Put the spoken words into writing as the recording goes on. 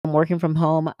I'm working from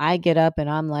home, I get up and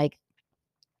I'm like,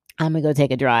 I'm gonna go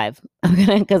take a drive.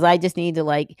 Because I just need to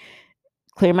like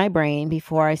clear my brain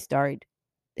before I start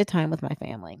the time with my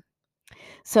family.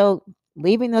 So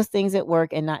leaving those things at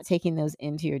work and not taking those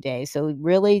into your day. So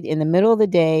really in the middle of the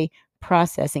day,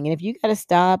 processing. And if you got to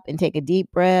stop and take a deep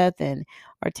breath and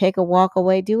or take a walk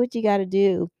away, do what you got to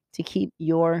do to keep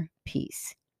your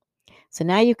peace. So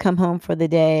now you come home for the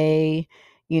day,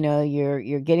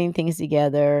 you're getting things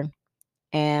together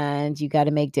and you got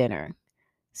to make dinner.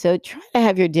 So try to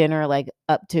have your dinner like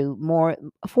up to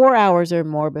 4 hours or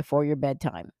more before your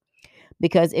bedtime.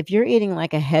 Because if you're eating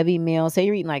like a heavy meal, say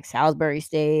you're eating like Salisbury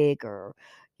steak or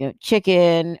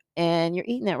chicken, and you're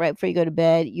eating that right before you go to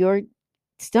bed, your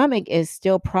stomach is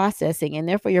still processing and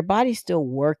therefore your body's still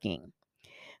working.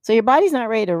 So your body's not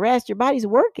ready to rest, your body's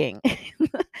working.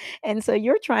 And so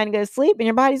you're trying to go to sleep and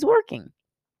your body's working.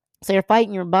 So you're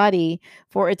fighting your body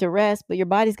for it to rest, but your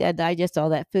body's got to digest all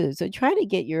that food. So try to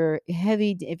get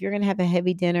if you're going to have a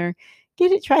heavy dinner,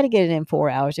 try to get it in 4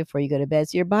 hours before you go to bed.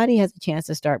 So your body has a chance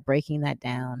to start breaking that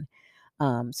down.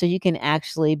 So you can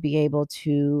actually be able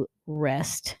to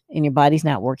rest and your body's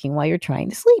not working while you're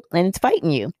trying to sleep and it's fighting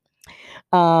you.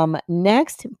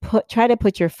 Next, try to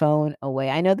put your phone away.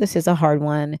 I know this is a hard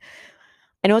one.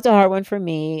 I know it's a hard one for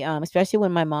me, especially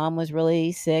when my mom was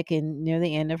really sick and near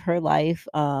the end of her life.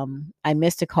 I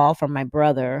missed a call from my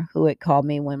brother who had called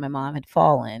me when my mom had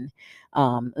fallen.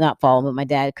 Not fallen, but my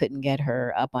dad couldn't get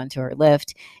her up onto her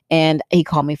lift. And he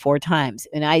called me 4 times.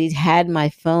 And I had my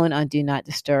phone on Do Not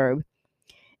Disturb.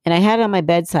 And I had it on my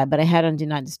bedside, but I had it on Do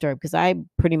Not Disturb because I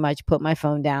pretty much put my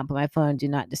phone down, put my phone on Do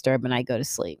Not Disturb, and I go to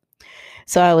sleep.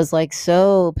 So I was like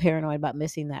so paranoid about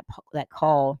missing that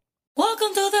call.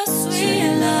 Welcome to the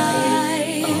sweet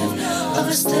life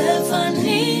of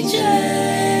Stephanie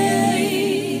J.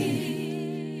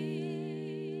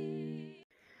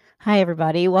 Hi,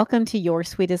 everybody. Welcome to Your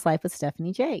Sweetest Life with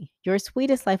Stephanie J. Your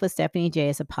Sweetest Life with Stephanie J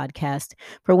is a podcast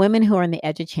for women who are on the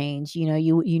edge of change.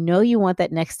 You want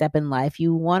that next step in life.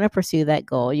 You want to pursue that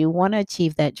goal. You want to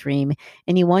achieve that dream,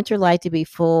 and you want your life to be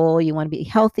full. You want to be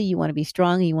healthy. You want to be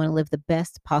strong. You want to live the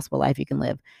best possible life you can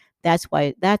live. That's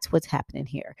what's happening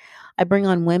here. I bring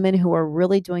on women who are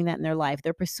really doing that in their life.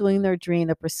 They're pursuing their dream,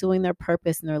 they're pursuing their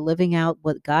purpose, and they're living out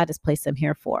what God has placed them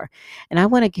here for. And I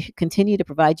want to continue to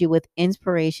provide you with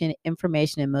inspiration,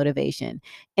 information, and motivation.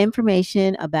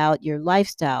 Information about your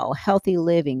lifestyle, healthy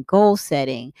living, goal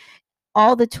setting,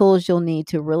 all the tools you'll need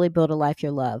to really build a life you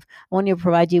love. I want to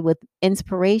provide you with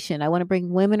inspiration. I want to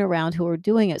bring women around who are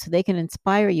doing it so they can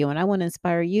inspire you. And I want to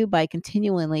inspire you by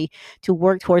continually to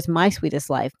work towards my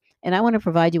sweetest life. And I want to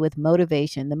provide you with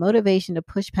motivation, the motivation to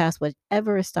push past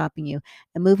whatever is stopping you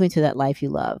and move into that life you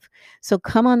love. So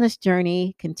come on this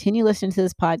journey, continue listening to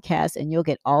this podcast, and you'll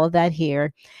get all of that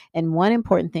here. And one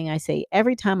important thing I say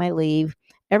every time I leave,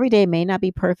 every day may not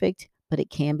be perfect, but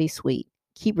it can be sweet.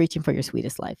 Keep reaching for your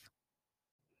sweetest life.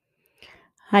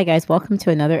 Hi, guys. Welcome to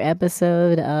another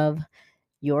episode of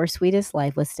Your Sweetest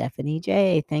Life with Stephanie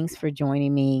J. Thanks for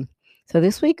joining me. So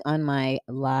this week on my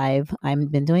live,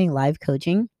 I've been doing live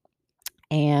coaching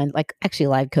and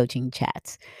live coaching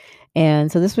chats. And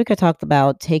so this week I talked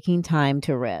about taking time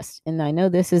to rest. And I know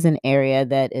this is an area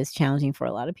that is challenging for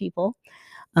a lot of people.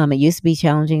 It used to be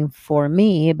challenging for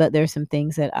me, but there's some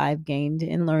things that I've gained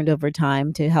and learned over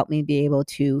time to help me be able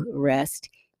to rest,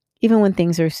 even when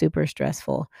things are super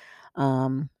stressful,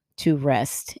 to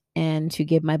rest and to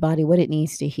give my body what it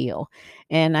needs to heal.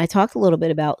 And I talked a little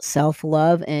bit about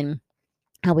self-love and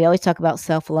how we always talk about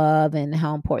self-love and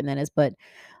how important that is, but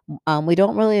we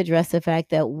don't really address the fact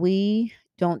that we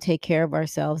don't take care of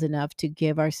ourselves enough to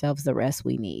give ourselves the rest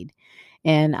we need.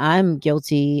 And I'm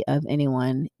guilty of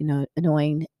anyone,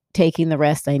 knowing taking the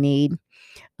rest I need.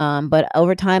 But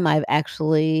over time, I've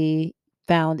actually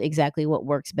found exactly what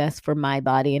works best for my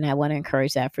body. And I want to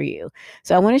encourage that for you.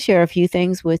 So I want to share a few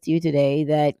things with you today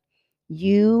that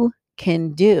you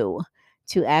can do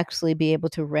to actually be able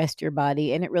to rest your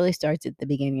body. And it really starts at the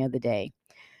beginning of the day.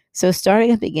 So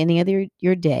starting at the beginning of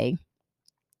your day,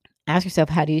 ask yourself,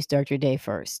 how do you start your day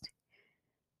first?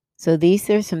 So these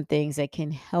are some things that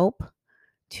can help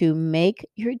to make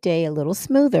your day a little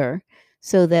smoother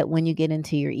so that when you get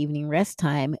into your evening rest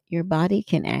time, your body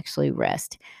can actually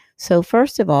rest. So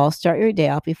first of all, start your day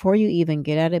off before you even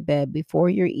get out of bed, before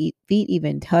your feet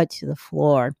even touch the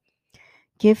floor.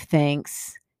 Give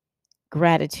thanks,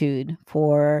 gratitude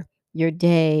for your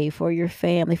day, for your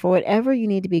family, for whatever you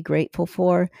need to be grateful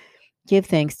for. Give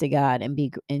thanks to God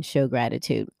and show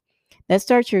gratitude. That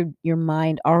starts your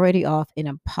mind already off in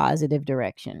a positive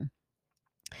direction.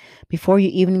 Before you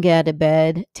even get out of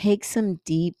bed, take some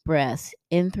deep breaths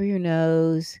in through your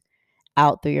nose,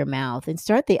 out through your mouth and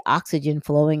start the oxygen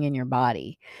flowing in your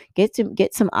body. Get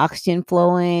some oxygen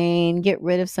flowing, get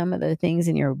rid of some of the things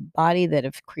in your body that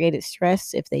have created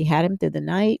stress if they had them through the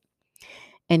night,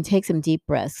 and take some deep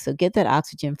breaths. So get that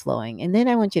oxygen flowing. And then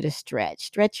I want you to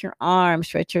stretch your arms,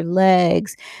 stretch your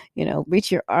legs,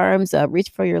 reach your arms up, reach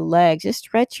for your legs, just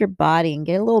stretch your body and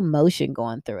get a little motion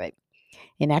going through it.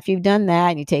 And after you've done that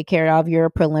and you take care of your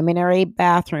preliminary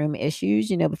bathroom issues,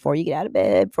 before you get out of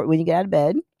bed, when you get out of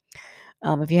bed,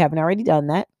 if you haven't already done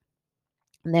that,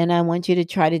 then I want you to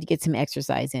try to get some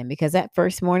exercise in, because that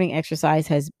first morning exercise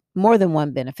has more than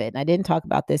one benefit. And I didn't talk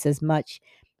about this as much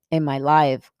in my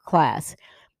live class,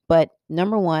 but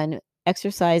number one,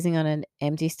 exercising on an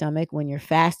empty stomach, when you're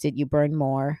fasted, you burn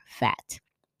more fat.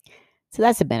 So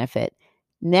that's a benefit.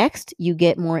 Next, you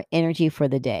get more energy for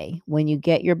the day. When you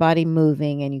get your body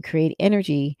moving and you create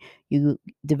energy, you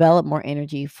develop more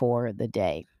energy for the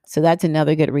day. So that's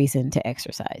another good reason to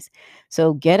exercise.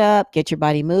 So get up, get your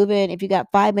body moving. If you got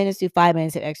 5 minutes, do 5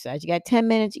 minutes of exercise. You got 10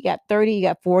 minutes, you got 30, you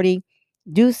got 40.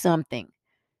 Do something.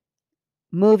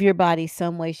 Move your body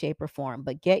some way, shape, or form,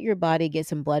 but get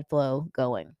some blood flow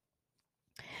going.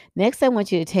 Next, I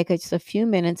want you to take just a few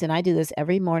minutes, and I do this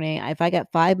every morning. If I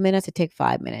got 5 minutes, I take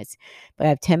 5 minutes. But I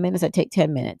have 10 minutes, I take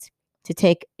 10 minutes to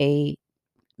take a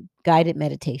guided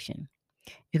meditation.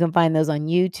 You can find those on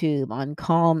YouTube, on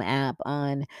Calm app,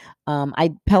 on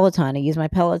Peloton. I use my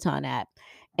Peloton app.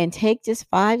 And take just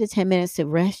 5 to 10 minutes to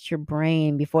rest your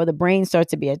brain before the brain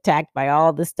starts to be attacked by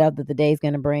all the stuff that the day is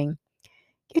going to bring.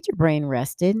 Get your brain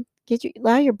rested.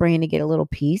 Allow your brain to get a little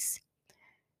peace.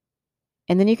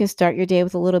 And then you can start your day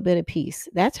with a little bit of peace.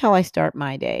 That's how I start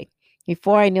my day.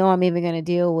 Before I know I'm even going to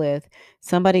deal with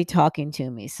somebody talking to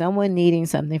me, someone needing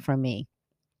something from me,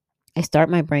 I start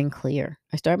my brain clear.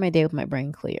 I start my day with my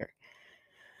brain clear.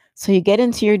 So you get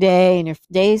into your day and your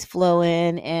day's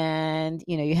flowing, and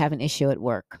you have an issue at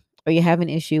work, or you have an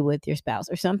issue with your spouse,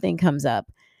 or something comes up.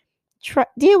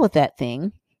 Deal with that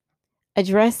thing.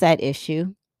 Address that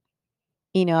issue.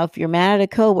 If you're mad at a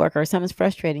coworker or someone's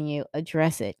frustrating you,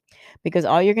 address it, because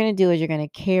all you're going to do is you're going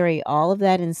to carry all of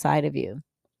that inside of you,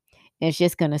 and it's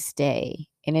just going to stay,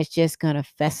 and it's just going to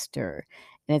fester,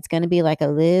 and it's going to be like a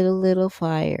little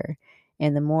fire.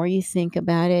 And the more you think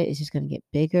about it, it's just going to get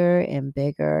bigger and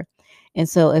bigger. And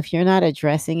so if you're not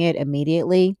addressing it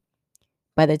immediately,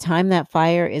 by the time that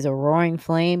fire is a roaring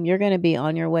flame, you're going to be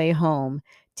on your way home,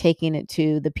 taking it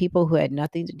to the people who had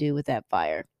nothing to do with that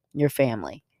fire, your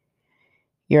family,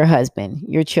 your husband,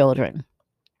 your children.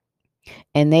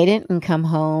 And they didn't come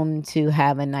home to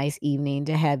have a nice evening,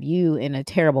 to have you in a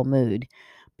terrible mood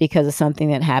because of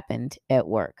something that happened at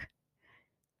work.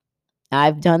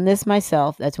 I've done this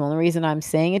myself. That's one of the reason I'm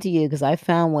saying it to you, because I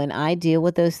found when I deal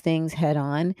with those things head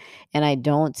on and I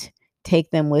don't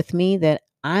take them with me, that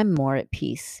I'm more at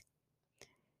peace.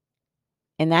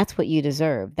 And that's what you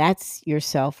deserve. That's your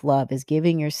self-love, is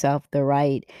giving yourself the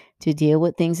right to deal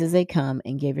with things as they come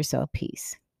and give yourself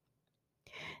peace.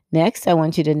 Next, I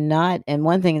want you to not, and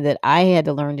one thing that I had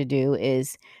to learn to do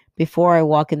is, before I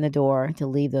walk in the door, to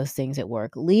leave those things at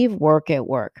work. Leave work at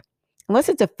work. Unless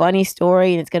it's a funny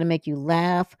story and it's going to make you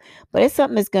laugh, but it's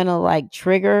something that's going to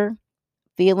trigger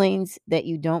feelings that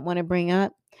you don't want to bring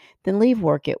up, then leave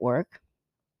work at work.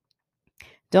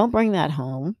 Don't bring that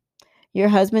home. Your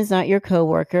husband's not your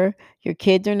coworker. Your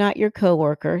kids are not your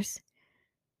coworkers.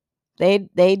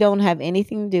 They don't have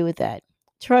anything to do with that.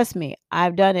 Trust me,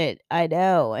 I've done it. I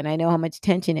know. And I know how much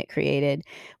tension it created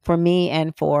for me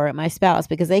and for my spouse,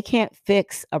 because they can't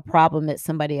fix a problem that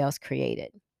somebody else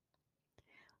created.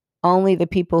 Only the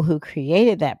people who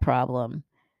created that problem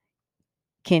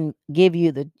can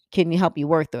help you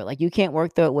work through it. Like, you can't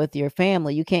work through it with your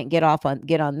family. You can't get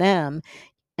on them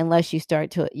unless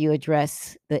you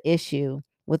address the issue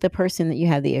with the person that you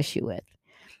have the issue with.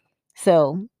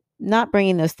 So, not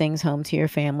bringing those things home to your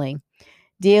family,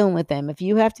 dealing with them. If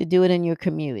you have to do it in your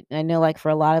commute, and I know, for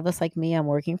a lot of us, like me, I'm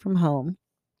working from home.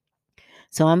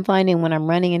 So I'm finding when I'm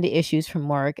running into issues from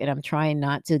work and I'm trying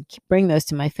not to bring those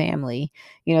to my family,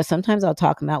 sometimes I'll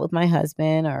talk them out with my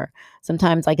husband, or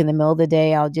sometimes in the middle of the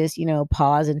day, I'll just,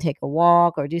 pause and take a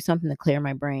walk or do something to clear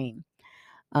my brain.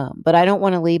 But I don't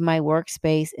want to leave my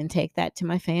workspace and take that to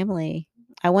my family.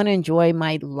 I want to enjoy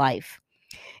my life.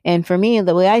 And for me,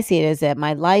 the way I see it is that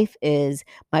my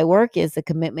work is the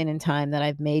commitment in time that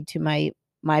I've made to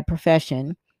my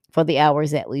profession for the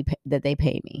hours that they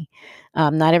pay me.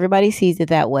 Not everybody sees it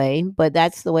that way, but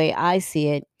that's the way I see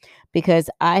it, because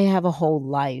I have a whole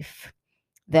life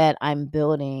that I'm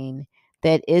building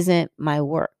that isn't my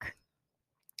work.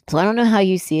 So I don't know how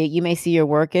you see it. You may see your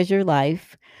work as your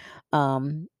life.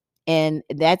 And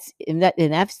that's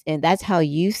how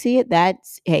you see it.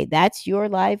 That's your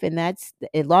life, and that's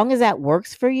as long as that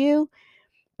works for you.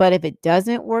 But if it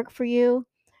doesn't work for you,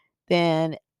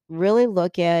 then really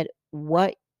look at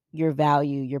what you're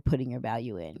putting your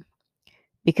value in,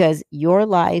 because your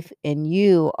life and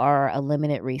you are a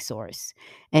limited resource,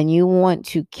 and you want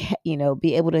to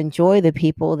be able to enjoy the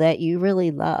people that you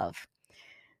really love.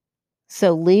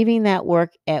 So leaving that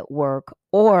work at work,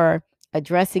 or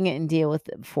addressing it and deal with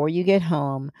it before you get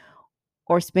home,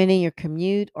 or spending your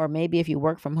commute, or maybe if you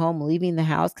work from home, leaving the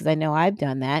house, because I know I've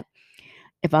done that.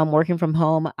 If I'm working from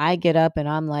home, I get up and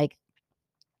I'm like,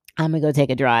 I'm gonna go take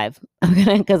a drive.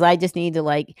 Because I just need to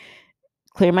like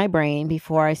clear my brain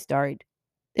before I start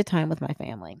the time with my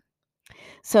family.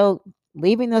 So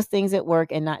leaving those things at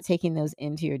work and not taking those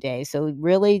into your day. So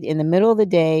really in the middle of the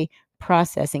day,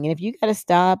 processing. And if you got to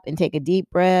stop and take a deep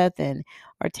breath and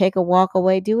or take a walk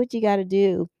away, do what you got to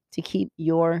do to keep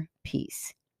your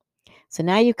peace. So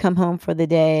now you come home for the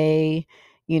day,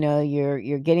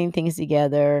 you're getting things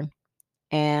together,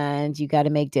 and you got to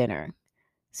make dinner.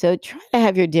 So try to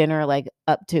have your dinner like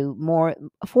up to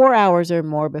 4 hours or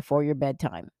more before your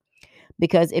bedtime.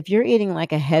 Because if you're eating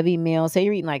like a heavy meal, say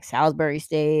you're eating like Salisbury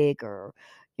steak or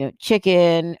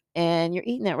chicken, and you're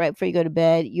eating that right before you go to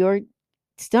bed, your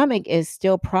stomach is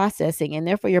still processing, and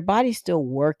therefore your body's still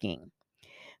working.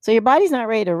 So your body's not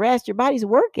ready to rest, your body's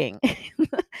working.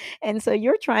 And so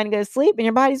you're trying to go to sleep and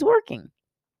your body's working.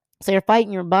 So you're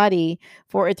fighting your body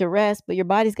for it to rest, but your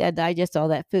body's got to digest all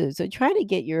that food. So try to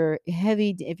get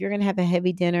if you're going to have a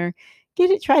heavy dinner,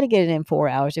 try to get it in 4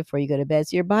 hours before you go to bed.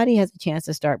 So your body has a chance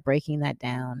to start breaking that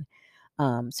down.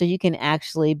 So you can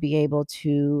actually be able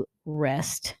to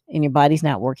rest, and your body's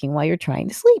not working while you're trying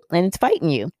to sleep and it's fighting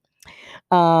you.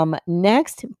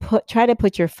 Next, try to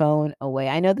put your phone away.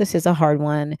 I know this is a hard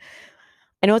one.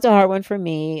 I know it's a hard one for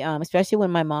me, especially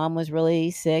when my mom was really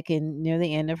sick and near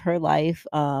the end of her life.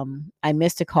 I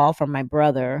missed a call from my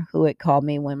brother, who had called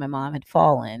me when my mom had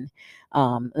fallen.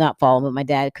 Not fallen, but my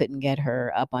dad couldn't get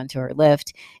her up onto her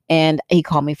lift. And he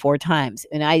called me 4 times.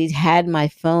 And I had my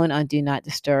phone on Do Not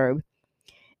Disturb.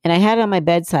 And I had it on my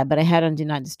bedside, but I had it on Do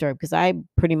Not Disturb because I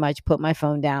pretty much put my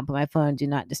phone down, put my phone on Do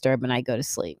Not Disturb, and I go to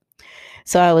sleep.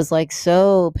 So I was like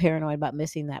so paranoid about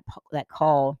missing that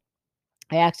call.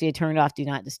 I actually turned off Do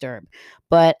Not Disturb,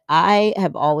 but I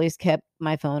have always kept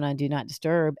my phone on Do Not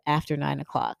Disturb after 9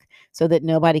 o'clock so that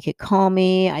nobody could call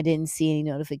me. I didn't see any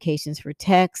notifications for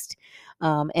text.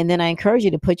 And then I encourage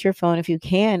you to put your phone, if you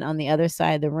can, on the other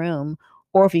side of the room,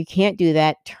 or if you can't do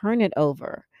that, turn it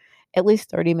over at least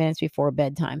 30 minutes before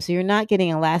bedtime. So you're not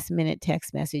getting a last minute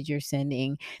text message you're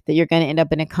sending that you're going to end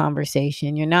up in a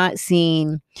conversation. You're not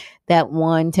seeing that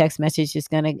one text message is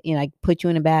going to, like put you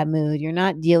in a bad mood. You're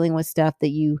not dealing with stuff that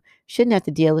you shouldn't have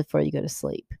to deal with before you go to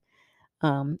sleep.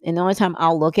 And the only time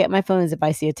I'll look at my phone is if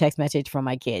I see a text message from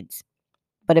my kids.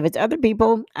 But if it's other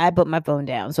people, I put my phone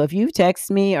down. So if you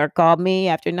text me or called me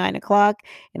after 9 o'clock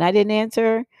and I didn't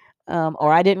answer,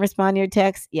 or I didn't respond to your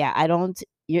text, yeah, I don't.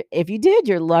 If you did,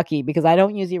 you're lucky, because I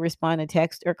don't usually respond to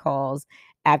text or calls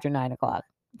after 9 o'clock.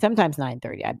 Sometimes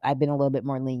 9:30. I've been a little bit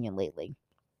more lenient lately.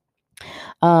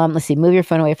 Let's see. Move your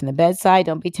phone away from the bedside.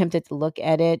 Don't be tempted to look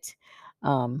at it.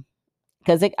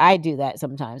 Because I do that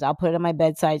sometimes. I'll put it on my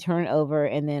bedside, turn it over,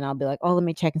 and then I'll be like, oh, let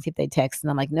me check and see if they text.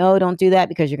 And I'm like, no, don't do that,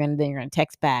 because you're gonna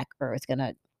text back, or it's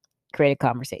gonna create a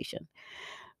conversation.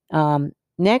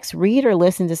 Next, read or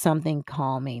listen to something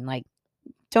calming. Like,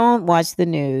 don't watch the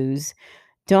news.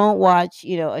 Don't watch,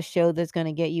 a show that's going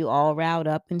to get you all riled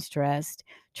up and stressed.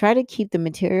 Try to keep the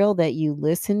material that you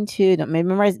listen to. Don't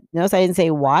memorize. Notice I didn't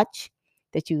say watch,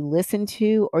 that you listen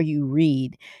to or you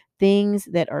read things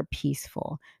that are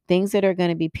peaceful, things that are going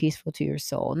to be peaceful to your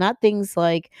soul. Not things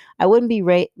like, I wouldn't be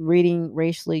reading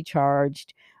racially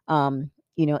charged,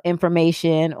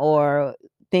 information, or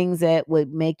things that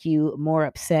would make you more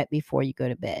upset before you go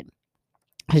to bed,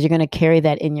 because you're going to carry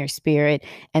that in your spirit,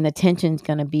 and the tension's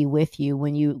going to be with you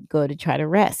when you go to try to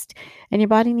rest. And your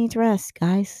body needs rest,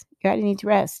 guys. Your body needs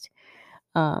rest.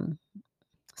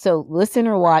 So listen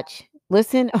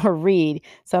or read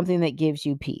something that gives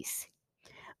you peace.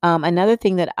 Another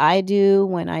thing that I do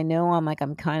when I know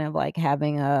I'm kind of like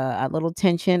having a little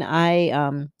tension,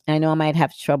 I know I might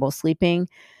have trouble sleeping,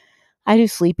 I do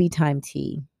sleepy time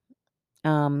tea.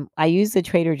 I use the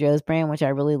Trader Joe's brand, which I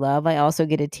really love. I also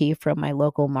get a tea from my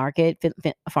local market,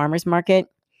 farmer's market,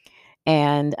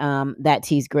 and that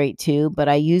tea's great too. But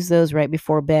I use those right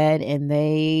before bed, and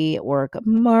they work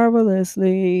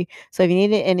marvelously. So if you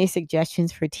need any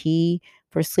suggestions for tea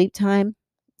for sleep time,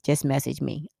 just message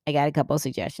me. I got a couple of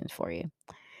suggestions for you,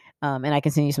 and I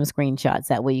can send you some screenshots.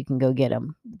 That way you can go get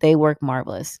them. They work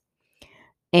marvelous.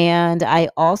 And I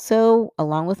also,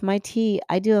 along with my tea,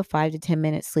 I do a 5 to 10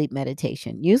 minute sleep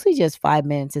meditation. Usually just 5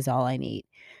 minutes is all I need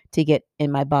to get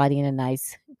in my body in a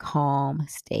nice calm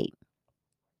state.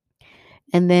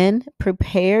 And then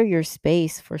prepare your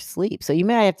space for sleep. So you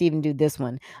may have to even do this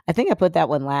one. I think I put that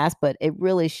one last, but it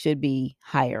really should be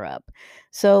higher up.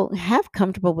 So have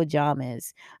comfortable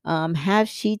pajamas, have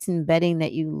sheets and bedding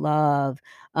that you love,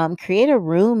 create a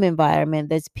room environment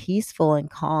that's peaceful and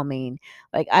calming.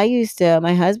 Like I used to,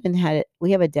 my husband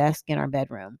we have a desk in our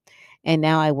bedroom. And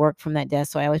now I work from that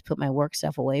desk. So I always put my work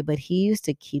stuff away. But he used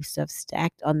to keep stuff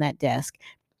stacked on that desk.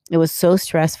 It was so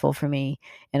stressful for me,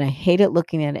 and I hated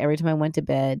looking at it every time I went to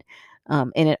bed,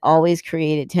 and it always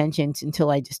created tension until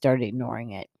I just started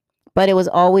ignoring it. But it was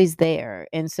always there,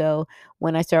 and so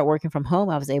when I started working from home,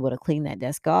 I was able to clean that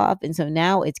desk off, and so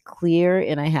now it's clear,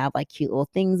 and I have, like, cute little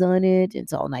things on it.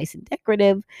 It's all nice and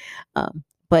decorative,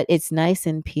 but it's nice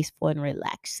and peaceful and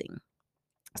relaxing.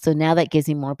 So now that gives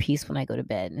me more peace when I go to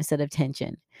bed instead of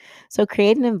tension. So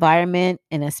create an environment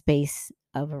and a space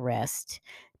of rest.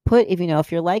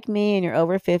 If you're like me and you're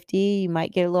over 50, you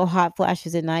might get a little hot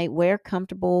flashes at night. Wear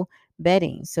comfortable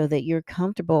bedding so that you're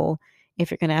comfortable if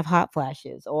you're going to have hot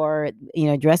flashes, or,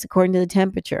 dress according to the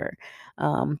temperature.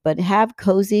 But have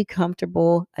cozy,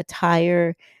 comfortable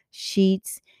attire,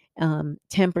 sheets,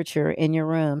 temperature in your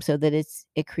room so that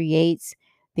it creates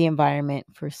the environment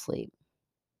for sleep.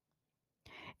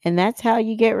 And that's how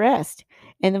you get rest.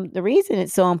 And the reason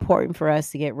it's so important for us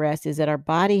to get rest is that our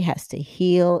body has to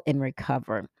heal and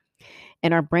recover.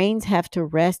 And our brains have to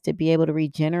rest to be able to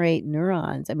regenerate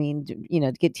neurons. I mean,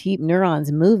 to keep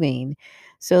neurons moving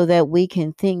so that we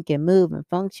can think and move and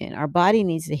function. Our body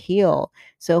needs to heal.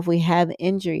 So if we have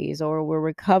injuries or we're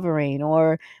recovering,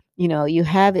 or, you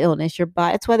have illness, your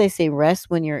body, that's why they say rest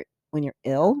when you're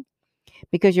ill,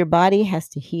 because your body has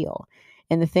to heal.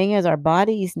 And the thing is, our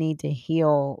bodies need to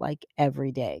heal like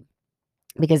every day,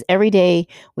 because every day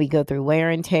we go through wear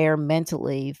and tear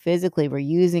mentally, physically, we're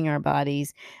using our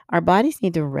bodies. Our bodies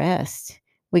need to rest.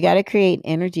 We got to create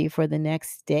energy for the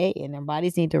next day, and our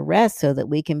bodies need to rest so that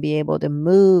we can be able to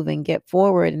move and get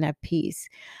forward and have peace.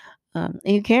 And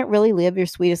you can't really live your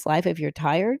sweetest life if you're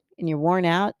tired and you're worn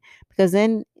out, because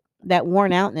then that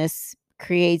worn outness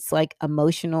creates like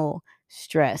emotional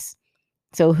stress.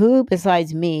 So who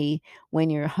besides me, when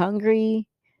you're hungry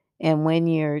and when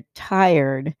you're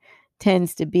tired,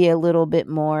 tends to be a little bit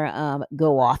more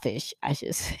go offish, I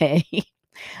should say.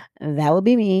 That would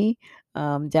be me.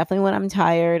 Definitely when I'm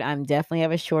tired, I'm definitely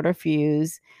have a shorter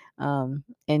fuse. And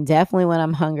definitely when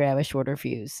I'm hungry, I have a shorter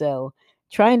fuse. So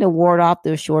trying to ward off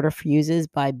those shorter fuses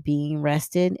by being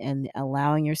rested and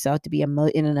allowing yourself to be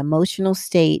in an emotional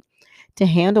state to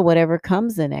handle whatever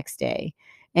comes the next day.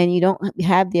 And you don't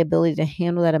have the ability to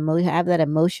handle have that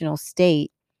emotional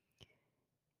state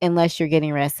unless you're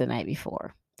getting rest the night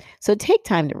before. So take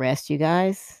time to rest, you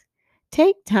guys.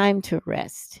 Take time to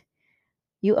rest.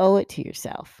 You owe it to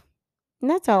yourself. And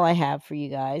that's all I have for you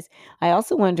guys. I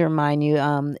also wanted to remind you,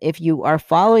 if you are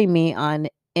following me on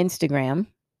Instagram,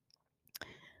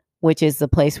 which is the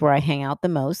place where I hang out the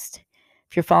most.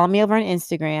 If you're following me over on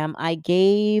Instagram, I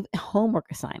gave a homework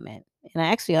assignment, and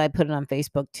I put it on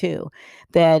Facebook too,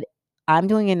 that I'm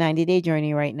doing a 90-day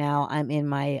journey right now. I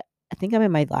think I'm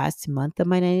in my last month of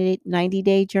my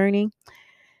 90-day journey.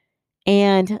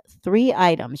 And 3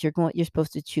 items, you're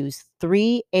supposed to choose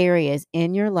 3 areas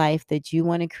in your life that you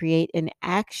want to create an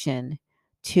action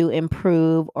to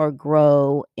improve or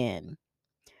grow in.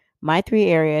 My 3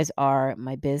 areas are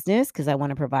my business, because I want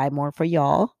to provide more for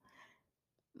y'all.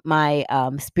 My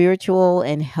spiritual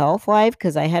and health life,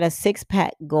 because I had a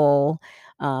 6-pack goal.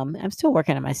 I'm still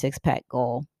working on my 6-pack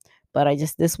goal, but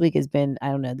this week has been, I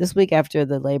don't know, this week after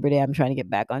the Labor Day, I'm trying to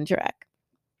get back on track.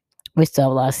 We still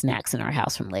have a lot of snacks in our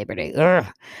house from Labor Day. Ugh,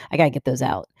 I gotta get those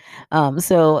out.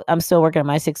 So I'm still working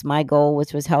on my goal,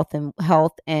 which was health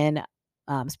and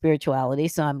spirituality.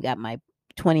 So I've got my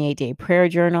 28-day prayer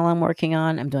journal I'm working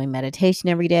on. I'm doing meditation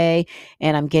every day,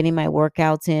 and I'm getting my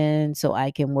workouts in so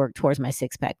I can work towards my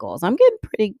 6-pack goals. I'm getting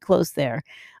pretty close there.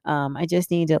 I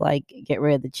just need to get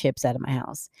rid of the chips out of my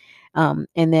house. And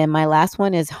then my last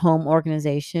one is home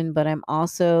organization, but I'm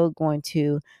also going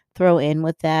to throw in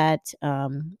with that,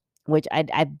 which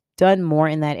I've done more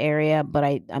in that area, but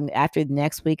I'm after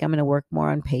next week, I'm going to work more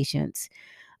on patience,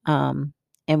 in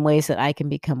ways that I can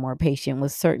become more patient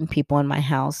with certain people in my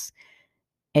house,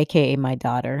 aka my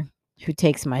daughter, who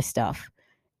takes my stuff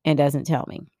and doesn't tell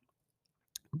me.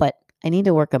 But I need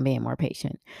to work on being more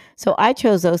patient. So I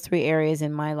chose those 3 areas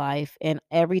in my life, and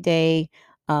every day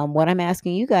What I'm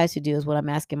asking you guys to do is what I'm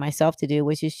asking myself to do,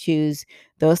 which is choose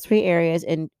those 3 areas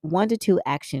and 1 to 2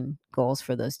 action goals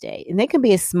for those days. And they can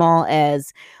be as small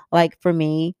as, like for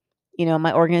me,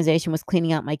 my organization was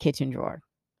cleaning out my kitchen drawer,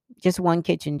 just one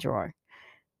kitchen drawer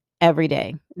every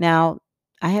day. Now,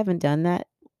 I haven't done that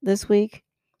this week,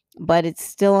 but it's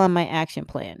still on my action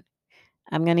plan.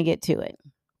 I'm going to get to it.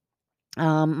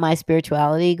 My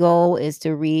spirituality goal is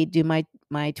to do my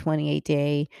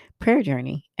 28-day prayer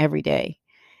journey every day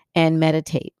and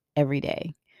meditate every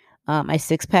day. My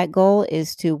 6-pack goal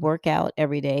is to work out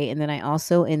every day. And then I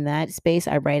also, in that space,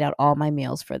 I write out all my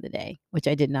meals for the day, which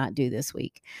I did not do this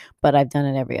week, but I've done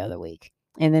it every other week.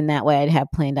 And then that way I'd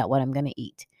have planned out what I'm going to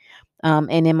eat.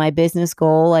 And in my business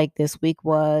goal, like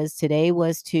today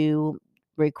was to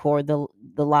record the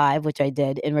live, which I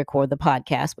did, and record the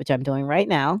podcast, which I'm doing right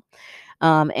now.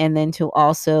 And then to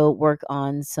also work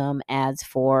on some ads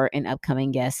for an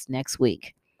upcoming guest next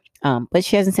week. But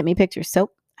she hasn't sent me pictures,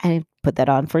 so I put that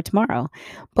on for tomorrow.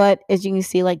 But as you can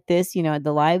see, like this,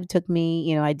 the live took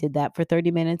me, I did that for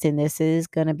 30 minutes, and this is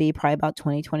going to be probably about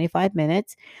 20-25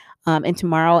 minutes. And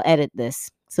tomorrow I'll edit this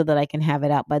so that I can have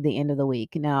it out by the end of the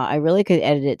week. Now, I really could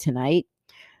edit it tonight,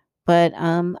 but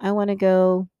I want to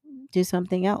go do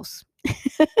something else.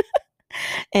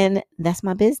 And that's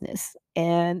my business.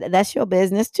 And that's your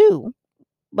business too.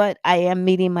 But I am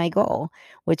meeting my goal,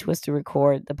 which was to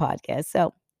record the podcast.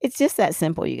 So it's just that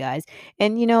simple, you guys.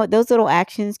 And those little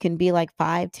actions can be like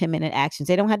 5-10 minute actions.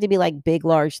 They don't have to be like big,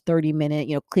 large 30-minute,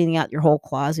 cleaning out your whole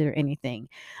closet or anything.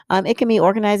 It can be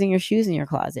organizing your shoes in your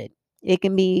closet. It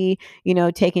can be,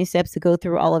 taking steps to go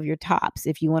through all of your tops.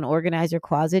 If you want to organize your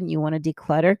closet and you want to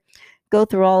declutter, go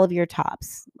through all of your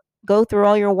tops. Go through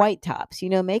all your white tops.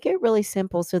 Make it really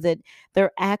simple so that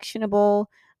they're actionable,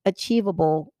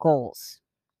 achievable goals.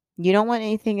 You don't want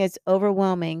anything that's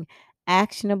overwhelming,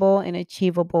 actionable, and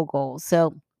achievable goals.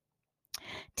 So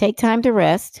take time to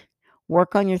rest,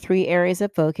 work on your 3 areas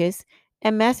of focus,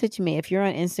 and message me. If you're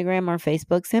on Instagram or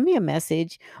Facebook, send me a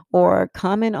message or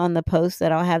comment on the post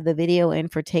that I'll have the video in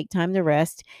for Take Time to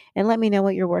Rest, and let me know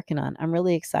what you're working on. I'm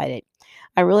really excited.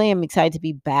 I really am excited to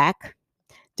be back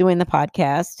doing the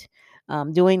podcast,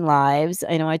 doing lives.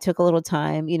 I know I took a little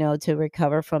time, to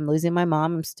recover from losing my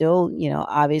mom. I'm still,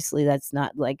 obviously that's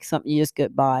not like something you just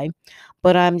get by,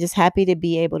 but I'm just happy to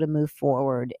be able to move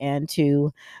forward and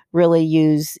to really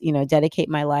dedicate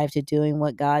my life to doing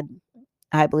what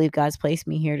I believe God's placed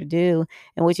me here to do,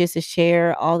 and which is to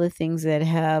share all the things that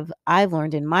I've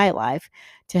learned in my life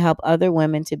to help other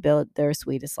women to build their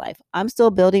sweetest life. I'm still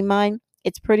building mine.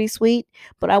 It's pretty sweet,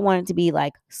 but I want it to be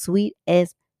like sweet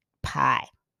as pie,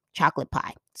 chocolate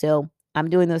pie. So I'm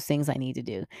doing those things I need to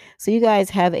do. So you guys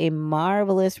have a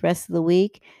marvelous rest of the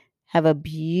week. Have a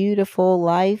beautiful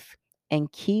life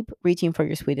and keep reaching for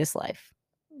your sweetest life.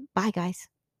 Bye, guys.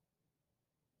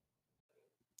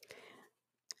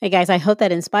 Hey guys, I hope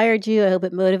that inspired you. I hope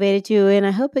it motivated you. And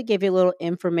I hope it gave you a little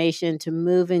information to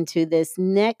move into this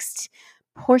next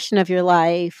portion of your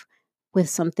life with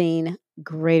something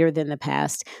greater than the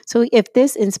past. So if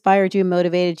this inspired you,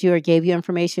 motivated you, or gave you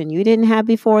information you didn't have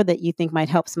before that you think might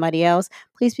help somebody else,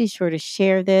 please be sure to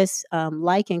share this,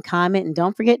 like and comment. And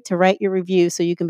don't forget to write your review so you can